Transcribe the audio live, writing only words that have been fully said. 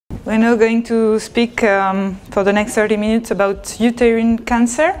We're now going to speak for the next 30 minutes about uterine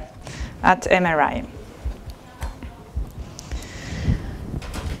cancer at MRI.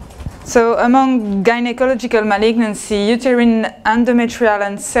 So among gynecological malignancy, uterine, endometrial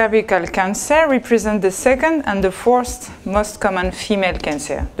and cervical cancer represent the second and the fourth most common female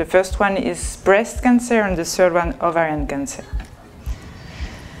cancer. The first one is breast cancer and the third one ovarian cancer.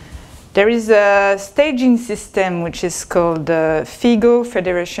 There is a staging system which is called the FIGO,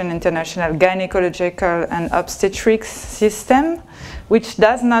 Federation International Gynecological and Obstetrics System, which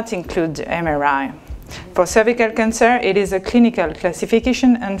does not include MRI. For cervical cancer, it is a clinical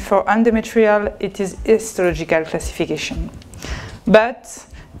classification, and for endometrial, it is histological classification. But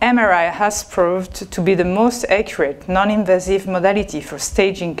MRI has proved to be the most accurate, non-invasive modality for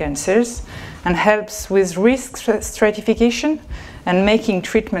staging cancers and helps with risk stratification and making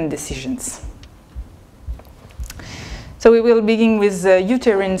treatment decisions. So we will begin with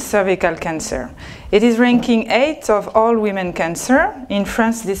uterine cervical cancer. It is ranking 8th of all women cancer. In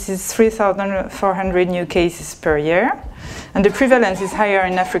France, this is 3,400 new cases per year, and the prevalence is higher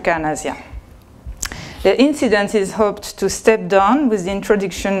in Africa and Asia. The incidence is hoped to step down with the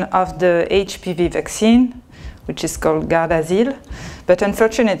introduction of the HPV vaccine, which is called Gardasil, but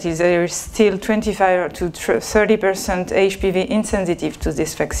unfortunately there is still 25 to 30% HPV insensitive to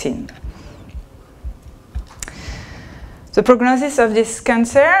this vaccine. The prognosis of this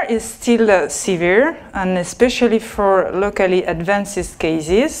cancer is still severe, and especially for locally advanced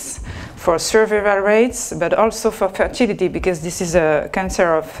cases, for survival rates, but also for fertility, because this is a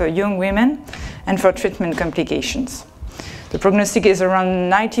cancer of young women, and for treatment complications. The prognostic is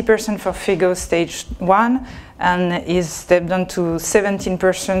around 90% for FIGO stage 1 and is stepped down to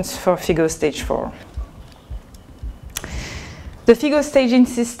 17% for FIGO stage 4. The FIGO staging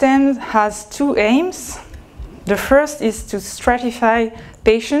system has two aims. The first is to stratify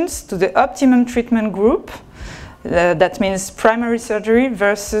patients to the optimum treatment group. That means primary surgery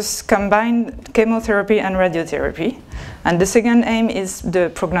versus combined chemotherapy and radiotherapy. And the second aim is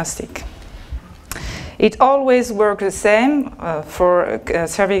the prognostic. It always works the same for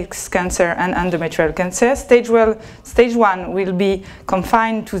cervix cancer and endometrial cancer. Stage 1 will be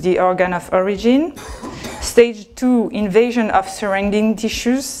confined to the organ of origin. Stage 2, invasion of surrounding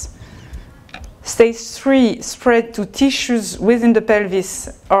tissues. Stage 3, spread to tissues within the pelvis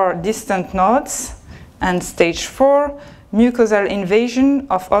or distant nodes. And stage 4, mucosal invasion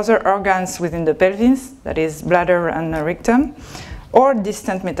of other organs within the pelvis, that is bladder and rectum, or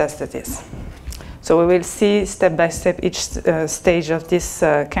distant metastases. So we will see step by step each stage of this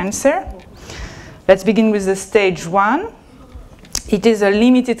cancer. Let's begin with the stage 1. It is a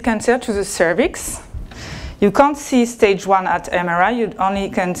limited cancer to the cervix. You can't see stage 1 at MRI, you only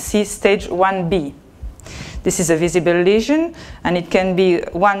can see stage 1B. This is a visible lesion, and it can be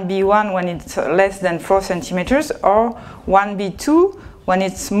 1B1 when it's less than 4 centimeters, or 1B2 when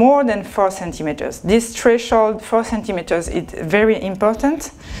it's more than 4 centimeters. This threshold, 4 centimeters, is very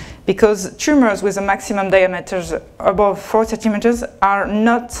important, because tumors with a maximum diameter above 4 centimeters are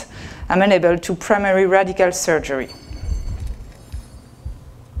not amenable to primary radical surgery.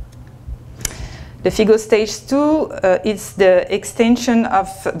 The FIGO stage 2 is the extension of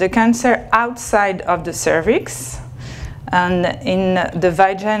the cancer outside of the cervix and in the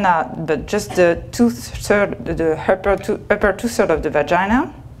vagina, but just the upper two-thirds of the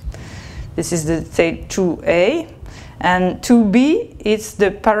vagina. This is the stage 2A. And 2B is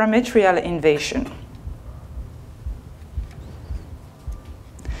the parametrial invasion.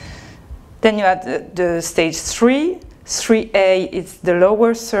 Then you have the stage 3. 3A is the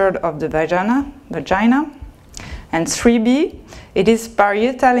lower third of the vagina. And 3B, it is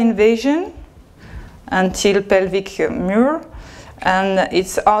parietal invasion until pelvic mur. And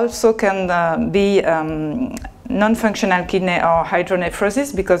it also can be non-functional kidney or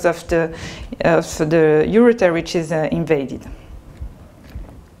hydronephrosis because of the ureter which is invaded.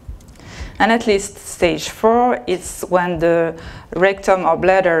 And at least stage 4 is when the rectum or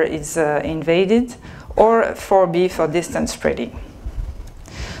bladder is invaded, or 4B for distant spreading.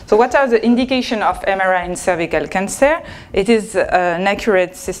 So what are the indications of MRI in cervical cancer? It is an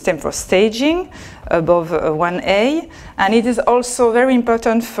accurate system for staging above 1A, and it is also very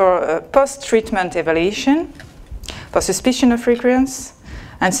important for post-treatment evaluation, for suspicion of recurrence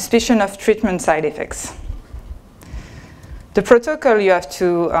and suspicion of treatment side effects. The protocol you have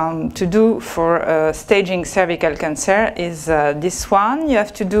to do for staging cervical cancer is this one. You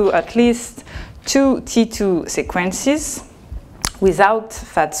have to do at least 2 T2 sequences without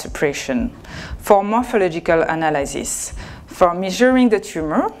fat suppression for morphological analysis, for measuring the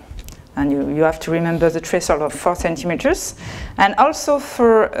tumor, And you have to remember the threshold of 4 centimeters. And also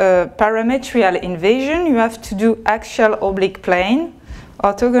for parametrial invasion, you have to do axial oblique plane,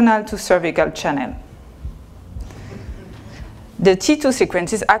 orthogonal to cervical channel. The T2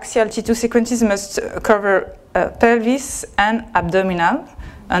 sequences, axial T2 sequences, must cover pelvis and abdominal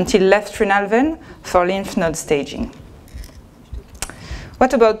until left renal vein for lymph node staging.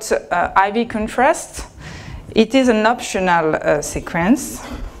 What about IV contrast? It is an optional sequence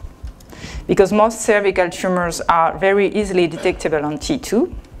because most cervical tumors are very easily detectable on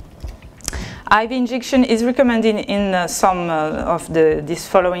T2. IV injection is recommended in some of these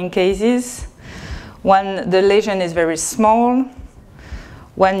following cases: when the lesion is very small,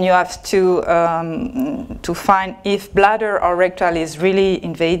 when you have to find if bladder or rectal is really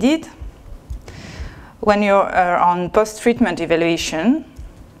invaded, when you are on post-treatment evaluation,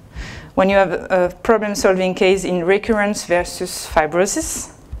 when you have a problem-solving case in recurrence versus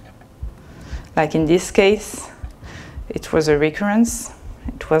fibrosis, like in this case, it was a recurrence.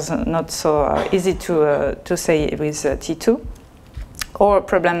 It was not so easy to say with T2, or a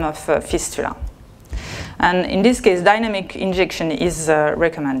problem of fistula. And in this case, dynamic injection is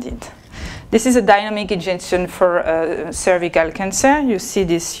recommended. This is a dynamic injection for cervical cancer. You see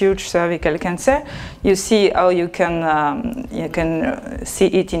this huge cervical cancer. You see how you can see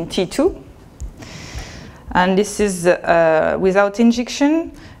it in T2. And this is without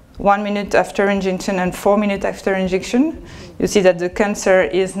injection, 1 minute after injection and 4 minutes after injection. You see that the cancer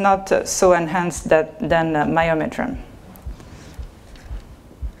is not so enhanced than myometrum.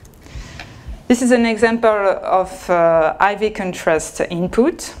 This is an example of IV contrast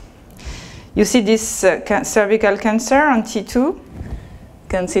input. You see this cervical cancer on T2. You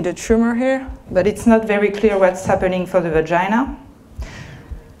can see the tumor here, but it's not very clear what's happening for the vagina.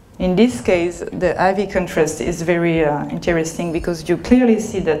 In this case, the IV contrast is very interesting because you clearly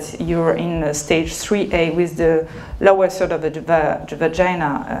see that you're in stage 3A with the lower third of the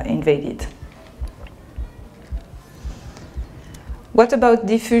vagina invaded. What about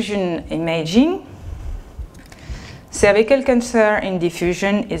diffusion imaging? Cervical cancer in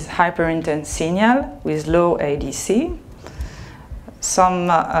diffusion is hyperintense signal with low ADC. Some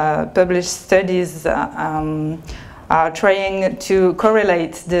published studies are trying to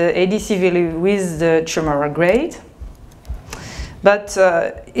correlate the ADC value with the tumor grade, but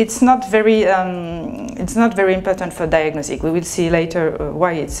it's not very important for diagnostic. We will see later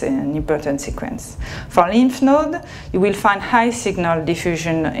why it's an important sequence. For lymph node, you will find high signal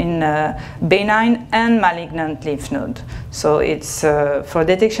diffusion in benign and malignant lymph node. So it's for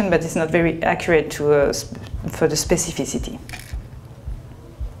detection, but it's not very accurate for the specificity.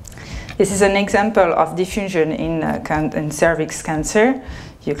 This is an example of diffusion in cervix cancer.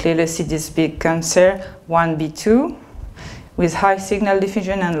 You clearly see this big cancer, 1B2, with high signal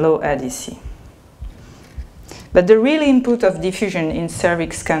diffusion and low ADC. But the real input of diffusion in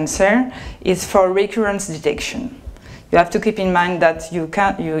cervix cancer is for recurrence detection. You have to keep in mind that you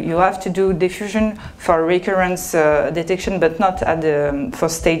have to do diffusion for recurrence detection, but not for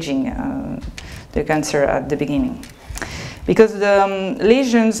staging the cancer at the beginning. Because the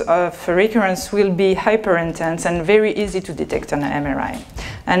lesions of recurrence will be hyperintense and very easy to detect on an MRI.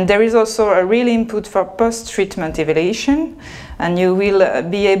 And there is also a real input for post-treatment evaluation, and you will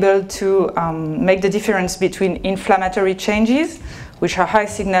be able to make the difference between inflammatory changes, which are high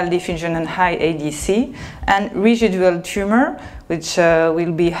signal diffusion and high ADC, and residual tumor, which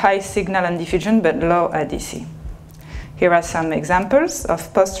will be high signal and diffusion but low ADC. Here are some examples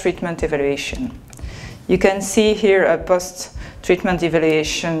of post-treatment evaluation. You can see here a post-treatment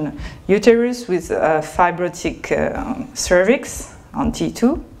evaluation uterus with a fibrotic cervix on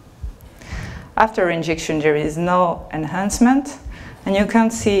T2. After injection, there is no enhancement, and you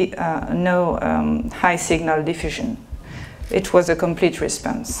can see no high signal diffusion. It was a complete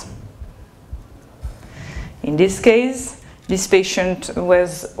response. In this case, this patient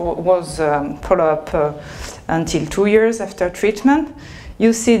was followed up until 2 years after treatment.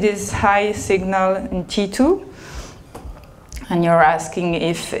 You see this high signal in T2, and you're asking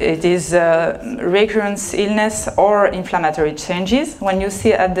if it is recurrence illness or inflammatory changes. When you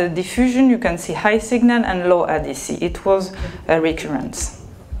see at the diffusion, you can see high signal and low ADC. It was a recurrence.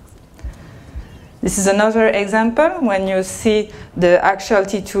 This is another example when you see the actual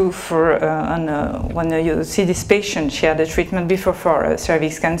T2 for when you see this patient. She had a treatment before for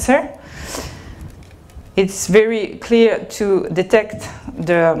cervix cancer. It's very clear to detect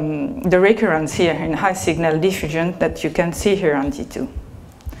the recurrence here in high signal diffusion that you can see here on T2.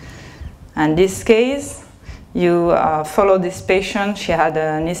 And this case, you follow this patient. She had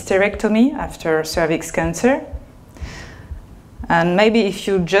an hysterectomy after cervix cancer. And maybe if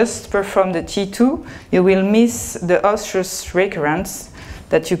you just perform the T2, you will miss the osseous recurrence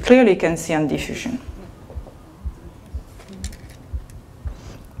that you clearly can see on diffusion.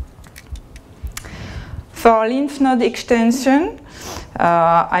 For lymph node extension,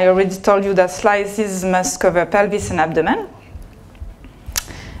 I already told you that slices must cover pelvis and abdomen.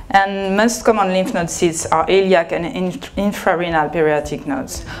 And most common lymph node seeds are iliac and infrarenal periatic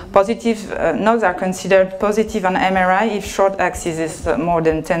nodes. Positive nodes are considered positive on MRI if short axis is more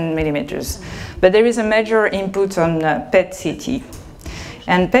than 10 millimeters. But there is a major input on PET-CT.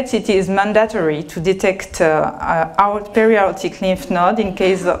 And PET-CT is mandatory to detect periaortic lymph node in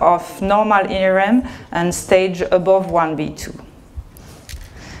case of normal IRM and stage above 1B2.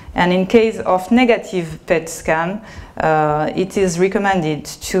 And in case of negative PET scan, it is recommended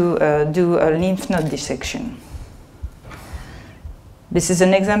to do a lymph node dissection. This is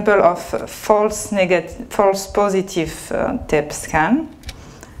an example of false positive TEP scan.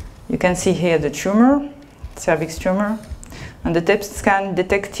 You can see here the tumor, cervix tumor, and the TEP scan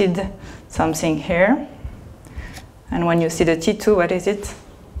detected something here. And when you see the T2, what is it?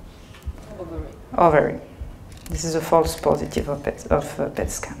 Ovary. Ovary. This is a false positive of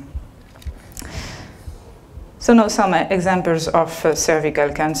PET scan. So now some examples of cervical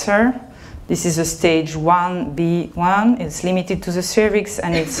cancer. This is a stage 1B1. It's limited to the cervix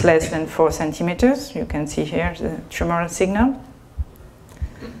and it's less than 4 centimeters. You can see here the tumoral signal.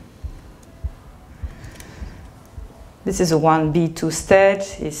 This is a 1B2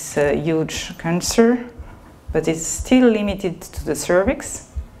 stage. It's a huge cancer, but it's still limited to the cervix.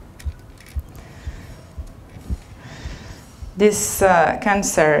 This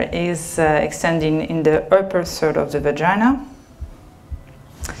cancer is extending in the upper third of the vagina.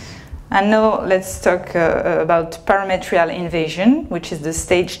 And now let's talk about parametrial invasion, which is the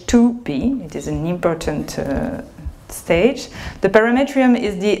stage 2B. It is an important stage. The parametrium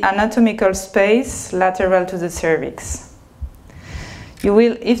is the anatomical space lateral to the cervix. You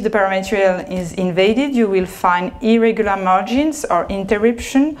will, if the parametrium is invaded, you will find irregular margins or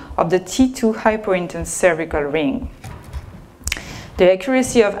interruption of the T2 hypointense cervical ring. The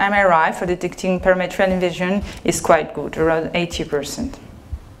accuracy of MRI for detecting parametrial invasion is quite good, around 80%.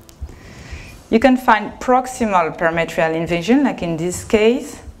 You can find proximal parametrial invasion, like in this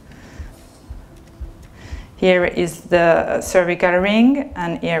case. Here is the cervical ring,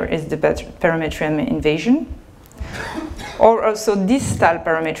 and here is the parametrium invasion. Or also distal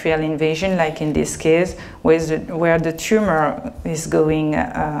parametrial invasion, like in this case, where the tumor is going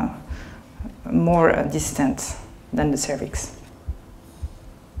more distant than the cervix.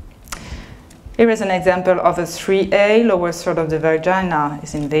 Here is an example of a 3A, lower third of the vagina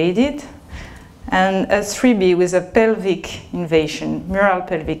is invaded, and a 3B with a pelvic invasion, mural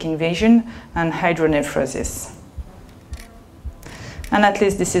pelvic invasion, and hydronephrosis. And at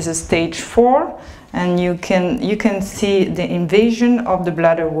least this is a stage 4, and you can see the invasion of the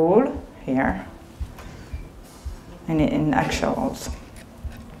bladder wall here, and in axial also.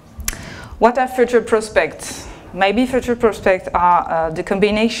 What are future prospects? Maybe future prospects are the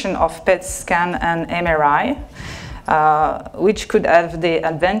combination of PET scan and MRI, which could have the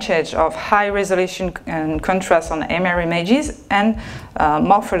advantage of high resolution and contrast on MR images and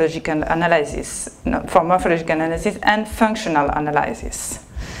morphological analysis, for morphological analysis and functional analysis.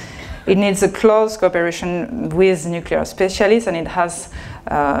 It needs a close cooperation with nuclear specialists, and it has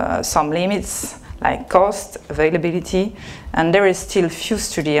some limits like cost, availability, and there is still few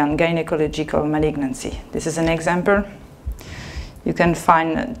studies on gynecological malignancy. This is an example. You can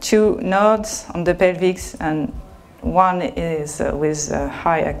find 2 nodes on the pelvis, and one is with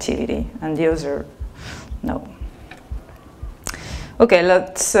high activity, and the other no. Okay,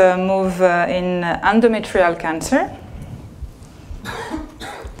 let's move in endometrial cancer.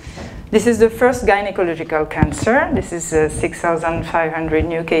 This is the first gynecological cancer. This is 6,500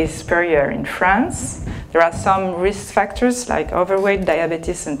 new cases per year in France. There are some risk factors like overweight,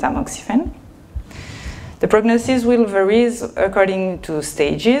 diabetes, and tamoxifen. The prognosis will vary according to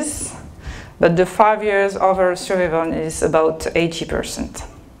stages, but the 5 years overall survival is about 80%.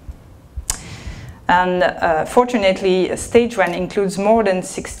 And fortunately, stage 1 includes more than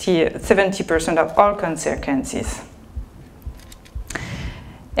 70% of all cancer cases.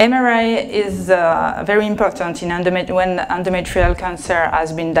 MRI is very important in when endometrial cancer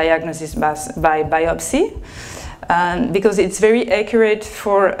has been diagnosed by biopsy, because it's very accurate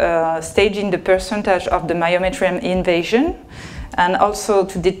for staging the percentage of the myometrium invasion, and also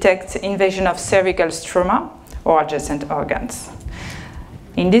to detect invasion of cervical stroma or adjacent organs.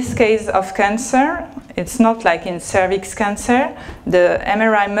 In this case of cancer, it's not like in cervix cancer. The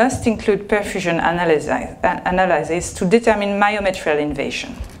MRI must include perfusion analysis to determine myometrial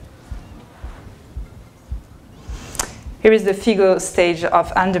invasion. Here is the FIGO stage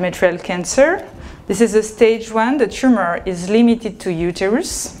of endometrial cancer. This is a stage 1. The tumor is limited to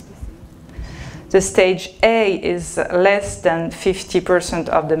uterus. The stage A is less than 50%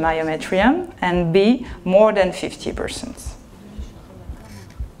 of the myometrium, and B more than 50%.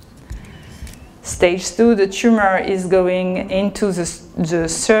 Stage 2, the tumor is going into the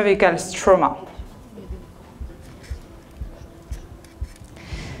cervical stroma.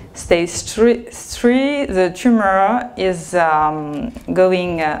 Stage 3, the tumor is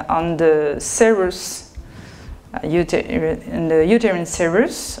going on the serous, in the uterine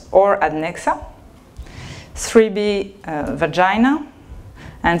serous or adnexa. 3B, vagina,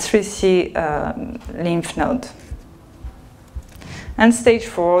 and 3C, lymph node. And stage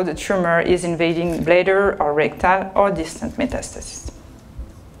 4, the tumor is invading bladder or rectal or distant metastasis.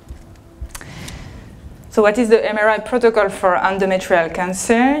 So what is the MRI protocol for endometrial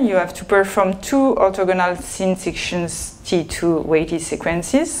cancer? You have to perform 2 orthogonal thin sections T2 weighted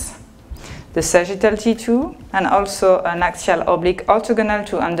sequences, the sagittal T2, and also an axial oblique orthogonal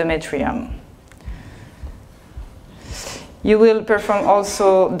to endometrium. You will perform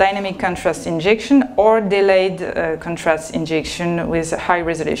also dynamic contrast injection or delayed contrast injection with high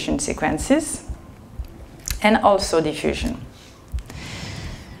resolution sequences, and also diffusion.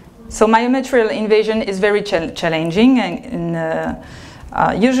 So myometrial invasion is very challenging, and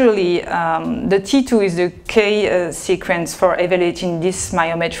usually the T2 is the key sequence for evaluating this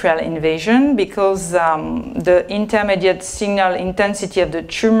myometrial invasion, because the intermediate signal intensity of the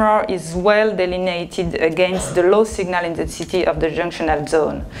tumor is well delineated against the low signal intensity of the junctional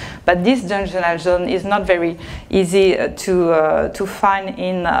zone. But this junctional zone is not very easy to find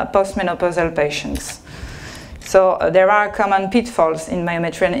in postmenopausal patients. So there are common pitfalls in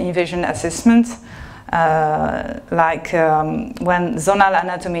myometrial invasion assessment, like when zonal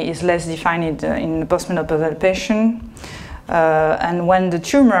anatomy is less defined in postmenopausal patient, and when the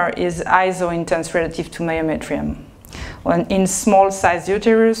tumor is iso-intense relative to myometrium. When in small size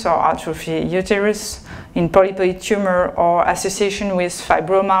uterus or atrophy uterus, in polypoid tumor or association with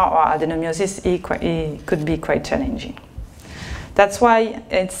fibroma or adenomyosis, it could be quite challenging. That's why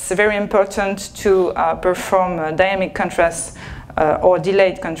it's very important to perform dynamic contrast or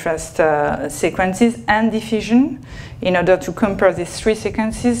delayed contrast sequences and diffusion in order to compare these 3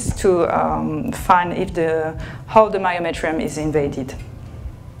 sequences to find if how the myometrium is invaded.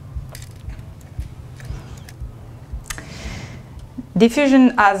 Diffusion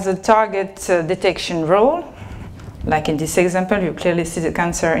has a target detection role. Like in this example, you clearly see the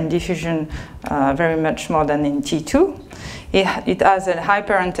cancer in diffusion very much more than in T2. It has a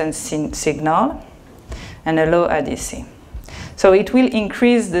hyperintense signal and a low ADC. So it will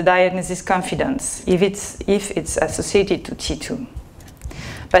increase the diagnosis confidence if it's associated to T2.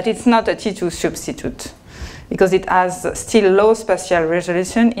 But it's not a T2 substitute, because it has still low spatial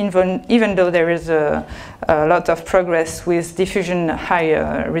resolution, even though there is a lot of progress with diffusion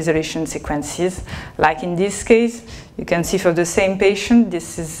high resolution sequences. Like in this case, you can see for the same patient,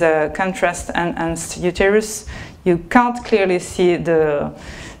 this is contrast enhanced uterus. You can't clearly see the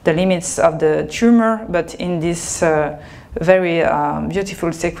limits of the tumor, but in this very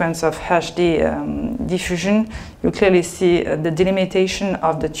beautiful sequence of HD diffusion, you clearly see the delimitation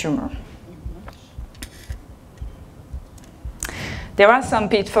of the tumor. There are some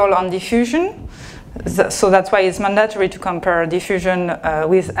pitfalls on diffusion, so that's why it's mandatory to compare diffusion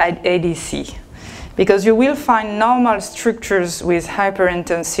with ADC. Because you will find normal structures with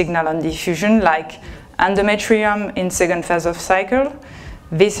hyperintense signal on diffusion, like endometrium in second phase of cycle,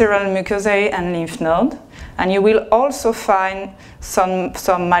 visceral mucosae and lymph node. And you will also find some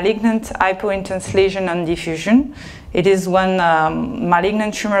malignant hypointense lesion on diffusion. It is when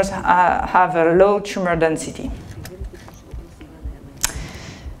malignant tumors have a low tumor density.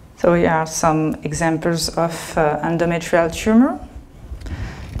 So here are some examples of endometrial tumor.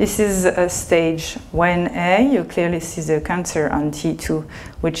 This is a stage 1A. You clearly see the cancer on T2,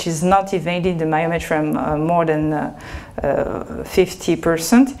 which is not invading the myometrium more than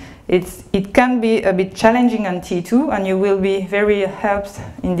 50%. It can be a bit challenging on T2, and you will be very helped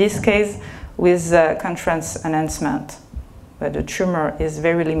in this case with contrast enhancement, where the tumor is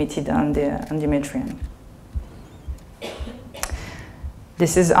very limited on the endometrium.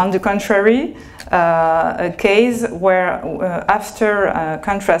 This is, on the contrary, a case where after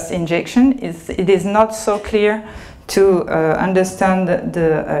contrast injection, it is not so clear to understand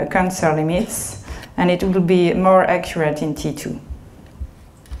the cancer limits, and it will be more accurate in T2.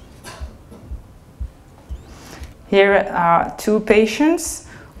 Here are two patients.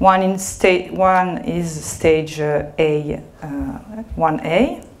 One is stage A,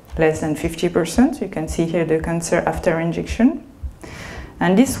 1A, less than 50%. You can see here the cancer after injection.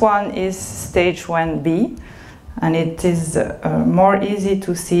 And this one is stage 1B, and it is more easy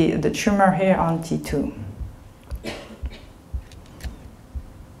to see the tumor here on T2.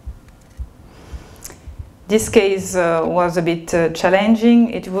 This case was a bit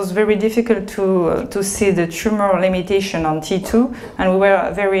challenging. It was very difficult to see the tumor limitation on T2, and we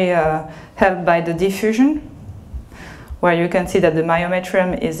were very helped by the diffusion, where you can see that the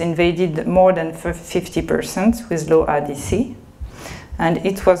myometrium is invaded more than 50% with low RDC. And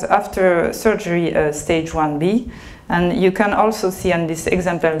it was after surgery stage 1B. And you can also see on this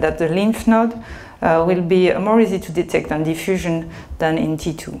example that the lymph node will be more easy to detect on diffusion than in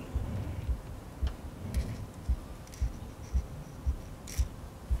T2.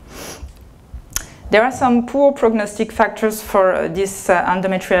 There are some poor prognostic factors for this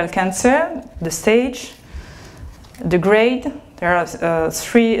endometrial cancer: the stage, the grade. There are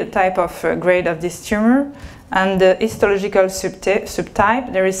three types of grade of this tumor, and the histological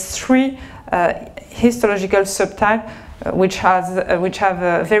subtype. There is three histological subtypes which have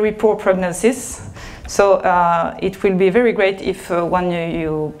a very poor prognosis. So it will be very great if when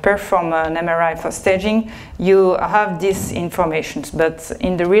you perform an MRI for staging, you have this information. But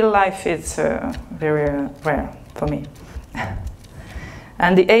in the real life, it's very rare for me.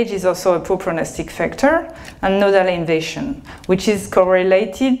 And the age is also a poor prognostic factor, and nodal invasion, which is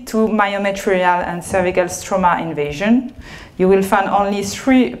correlated to myometrial and cervical stroma invasion. You will find only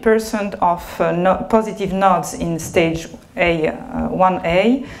 3% of positive nodes in stage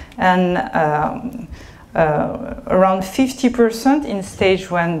 1A, and around 50% in stage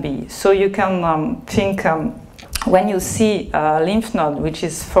 1B. So you can think when you see a lymph node, which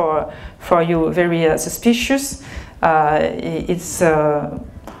is for you very suspicious, it's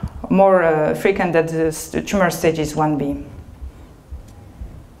more frequent that the tumor stage is 1B.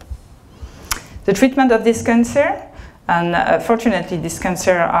 The treatment of this cancer, and fortunately this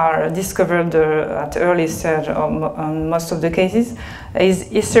cancer are discovered at early stage on most of the cases, is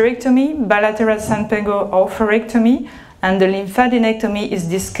hysterectomy, bilateral Sanpego or oophorectomy, and the lymphadenectomy is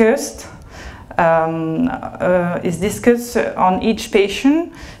discussed on each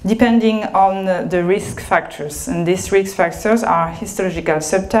patient depending on the risk factors, and these risk factors are histological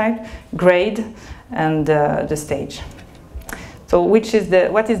subtype, grade, and the stage. So what is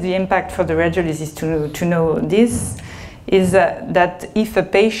the impact for the radiologist to know this is that if a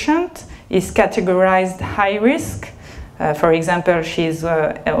patient is categorized high risk, for example, she's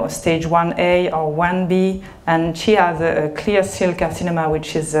stage 1A or 1B, and she has a clear cell carcinoma,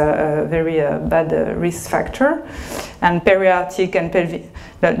 which is a very bad risk factor, and periatic and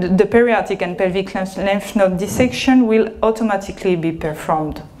the periatic and pelvic lymph node dissection will automatically be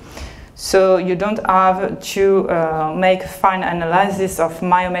performed. So you don't have to make fine analysis of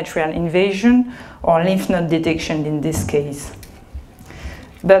myometrial invasion or lymph node detection in this case.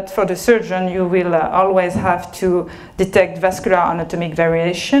 But for the surgeon, you will always have to detect vascular anatomic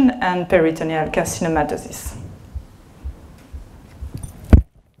variation and peritoneal carcinomatosis.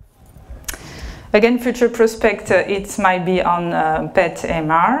 Again, future prospect, it might be on PET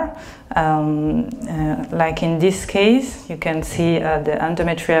MR. Like in this case, you can see the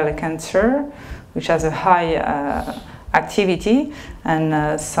endometrial cancer, which has a high activity,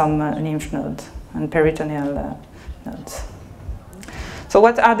 and some lymph nodes and peritoneal nodes. So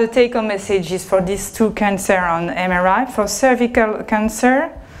what are the take-home messages for these two cancers on MRI? For cervical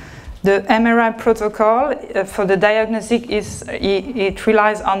cancer, the MRI protocol for the diagnosis it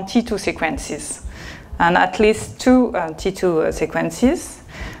relies on T2 sequences, and at least two T2 sequences.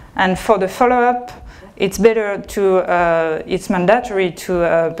 And for the follow-up, it's mandatory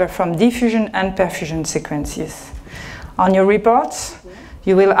to perform diffusion and perfusion sequences. On your reports,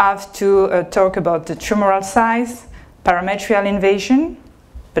 you will have to talk about the tumoral size, parametrial invasion,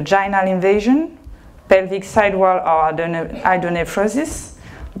 vaginal invasion, pelvic sidewall or hydronephrosis,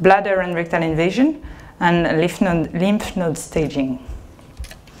 bladder and rectal invasion, and lymph node staging.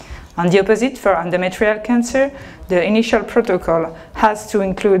 On the opposite, for endometrial cancer, the initial protocol has to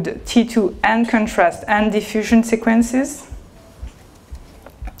include T2 and contrast and diffusion sequences.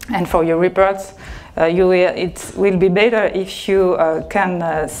 And for your reports, it will be better if you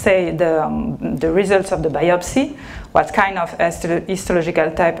can say the results of the biopsy, what kind of histological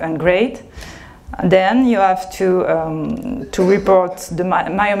type and grade. Then you have to report the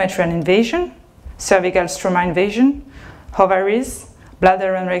myometrial invasion, cervical stroma invasion, ovaries,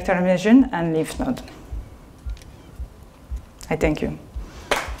 bladder and rectal invasion, and lymph node. I thank you.